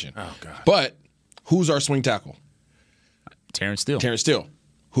that position. Oh, God. But who's our swing tackle? Terrence Steele. Terrence Steele.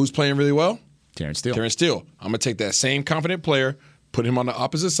 Who's playing really well? Terrence Steele. Terrence Steele. I'm going to take that same confident player, put him on the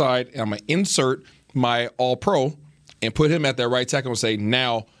opposite side, and I'm going to insert my all-pro and put him at that right tackle and say,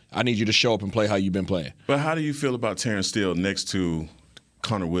 now I need you to show up and play how you've been playing. But how do you feel about Terrence Steele next to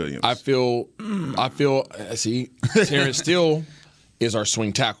Connor Williams? I feel Terrence Steele is our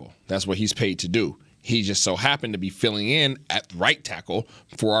swing tackle. That's what he's paid to do. He just so happened to be filling in at right tackle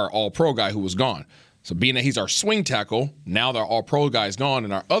for our all-pro guy who was gone. So being that he's our swing tackle, now our all-pro guy is gone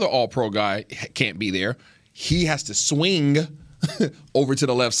and our other all-pro guy can't be there, he has to swing over to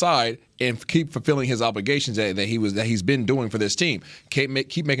the left side and keep fulfilling his obligations that he's been doing for this team. Keep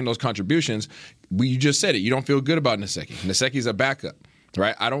making those contributions. You just said it. You don't feel good about Nsekhe. Nseke's a backup,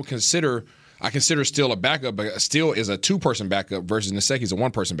 right? I consider Steele a backup, but Steele is a two-person backup versus Nseke's a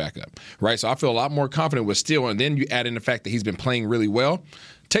one-person backup, right? So I feel a lot more confident with Steele, and then you add in the fact that he's been playing really well.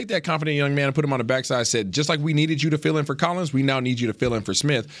 Take that confident young man and put him on the backside. Said, just like we needed you to fill in for Collins, we now need you to fill in for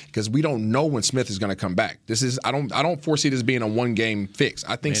Smith because we don't know when Smith is going to come back. I don't foresee this being a one-game fix.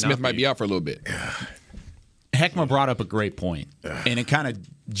 I think Smith might be out for a little bit. Heckma brought up a great point, and it kind of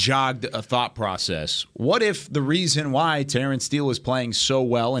jogged a thought process. What if the reason why Terrence Steele is playing so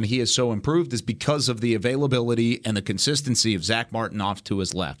well and he is so improved is because of the availability and the consistency of Zach Martin off to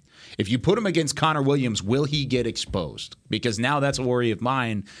his left? If you put him against Connor Williams, will he get exposed? Because now that's a worry of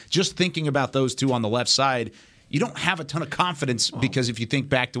mine. Just thinking about those two on the left side, you don't have a ton of confidence because if you think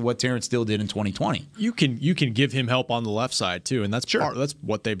back to what Terrence Steele did in 2020. You can give him help on the left side too, and that's that's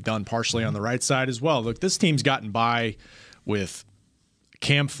what they've done partially on the right side as well. Look, this team's gotten by with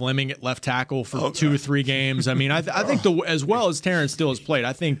Cam Fleming at left tackle for 2 or 3 games. I mean, I think as well as Terrence Steele has played,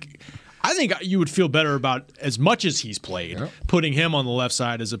 I think you would feel better about, as much as he's played, putting him on the left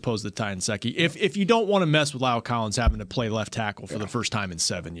side as opposed to Ty Nsekhe. If you don't want to mess with Lyle Collins having to play left tackle for the first time in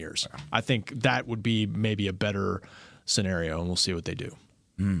 7 years, I think that would be maybe a better scenario, and we'll see what they do.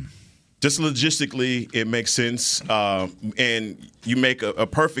 Just logistically, it makes sense, and you make a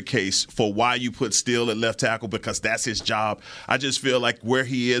perfect case for why you put Steele at left tackle because that's his job. I just feel like where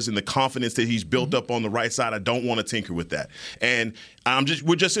he is and the confidence that he's built up on the right side, I don't want to tinker with that. And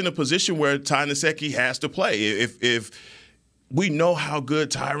we're just in a position where Ty Nsekhe has to play. If we know how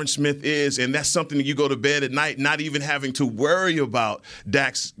good Tyron Smith is, and that's something that you go to bed at night not even having to worry about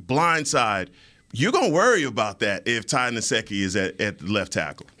Dak's blind side. You're going to worry about that if Ty Nsekhe is at the left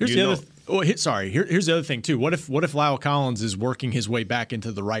tackle. Here's the other thing, too. What if Lyle Collins is working his way back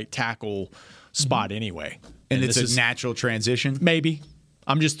into the right tackle spot anyway? And it's a natural transition? Maybe.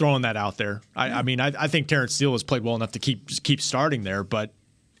 I'm just throwing that out there. I mean, I think Terrence Steele has played well enough to keep starting there, but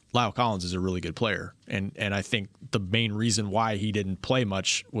Lyle Collins is a really good player. And I think the main reason why he didn't play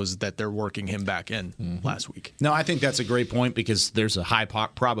much was that they're working him back in last week. No, I think that's a great point because there's a high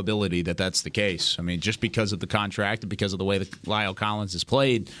probability that that's the case. I mean, just because of the contract and because of the way that Lyle Collins has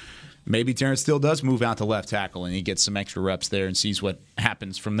played, maybe Terrence Steele does move out to left tackle and he gets some extra reps there and sees what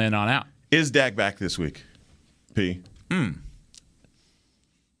happens from then on out. Is Dak back this week, P? Come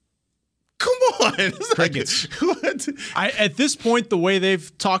on. Crickets. At this point, the way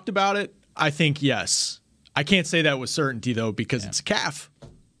they've talked about it, I think yes. I can't say that with certainty, though, because it's a calf.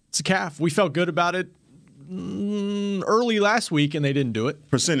 It's a calf. We felt good about it early last week, and they didn't do it.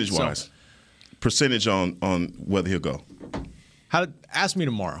 Percentage-wise. Percentage on whether he'll go. Ask me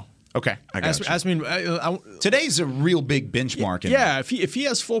tomorrow. Okay. Ask me. Today's a real big benchmark. Yeah, if he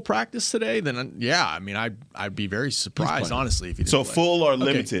has full practice today, then I mean, I'd be very surprised, honestly, if he didn't So play. full or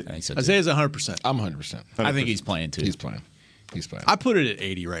limited? Isaiah's 100%. I'm 100%. I think he's playing, too. He's playing. I put it at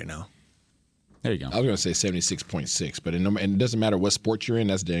 80 right now. There you go. I was going to say 76.6, but it doesn't matter what sport you're in,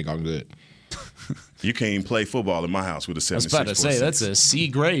 that's dang on good. You can't even play football in my house with a 76.6. I was about to say, that's a C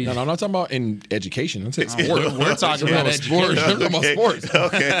grade. No, I'm not talking about in education. I'm saying sports. We're talking about education. I'm talking about sports.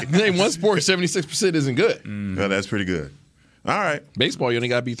 Okay. Name one sport, 76% isn't good. No, that's pretty good. All right. Baseball, you only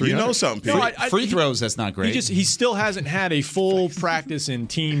got to be 300. You know something, Pete. Free throws, that's not great. He still hasn't had a full practice in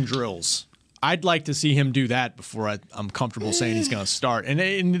team drills. I'd like to see him do that before I'm comfortable saying he's going to start.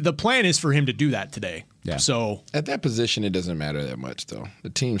 And the plan is for him to do that today. Yeah. So at that position, it doesn't matter that much, though. The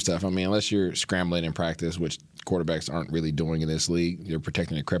team stuff, I mean, unless you're scrambling in practice, which quarterbacks aren't really doing in this league, you're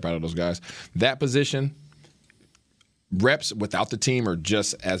protecting the crap out of those guys. That position, reps without the team are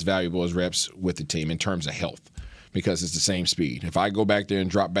just as valuable as reps with the team in terms of health because it's the same speed. If I go back there and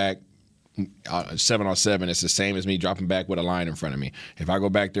drop back 7-on-7, it's the same as me dropping back with a line in front of me. If I go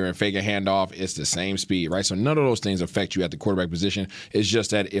back there and fake a handoff, it's the same speed, right? So none of those things affect you at the quarterback position. It's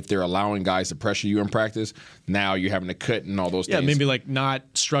just that if they're allowing guys to pressure you in practice, now you're having to cut and all those things. Yeah, maybe like not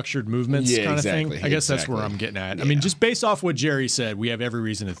structured movements kind of thing. I guess that's where I'm getting at. Yeah. I mean, just based off what Jerry said, we have every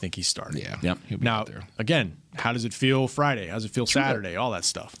reason to think he's starting. Yeah. Yep. Now, again, how does it feel Friday? How does it feel Saturday? All that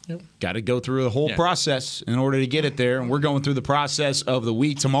stuff. Yep. Got to go through the whole process in order to get it there, and we're going through the process of the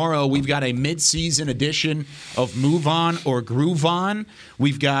week. Tomorrow, we've got a mid-season edition of Move On or Groove On.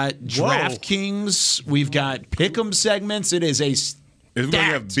 We've got DraftKings. We've got Pick'em segments. It is a We're going to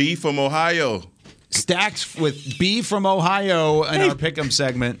have B from Ohio. Stacked with B from Ohio in our Pick'em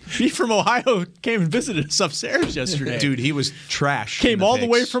segment. B from Ohio came and visited us upstairs yesterday. Dude, he was trash. Came all the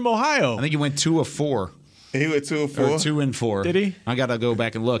way from Ohio. I think he went 2 of 4. He went 2 of 4? Or 2 and 4. Did he? I got to go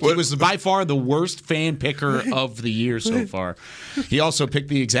back and look. He was by far the worst fan picker of the year so far. He also picked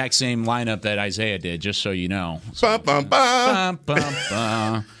the exact same lineup that Isaiah did, just so you know. So,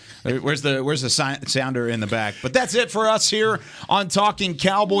 Where's the sounder in the back? But that's it for us here on Talking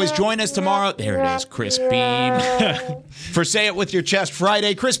Cowboys. Join us tomorrow. There it is, Chris Beam. For Say It With Your Chest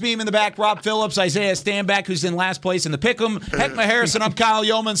Friday. Chris Beam in the back, Rob Phillips, Isaiah Stanback, who's in last place in the Pick'em. Heckma Harrison, I'm Kyle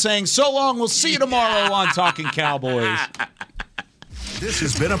Yeoman saying so long. We'll see you tomorrow on Talking Cowboys. This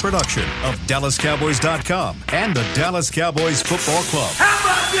has been a production of DallasCowboys.com and the Dallas Cowboys Football Club. How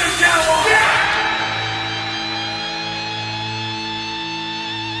about this, Cowboys? Yeah!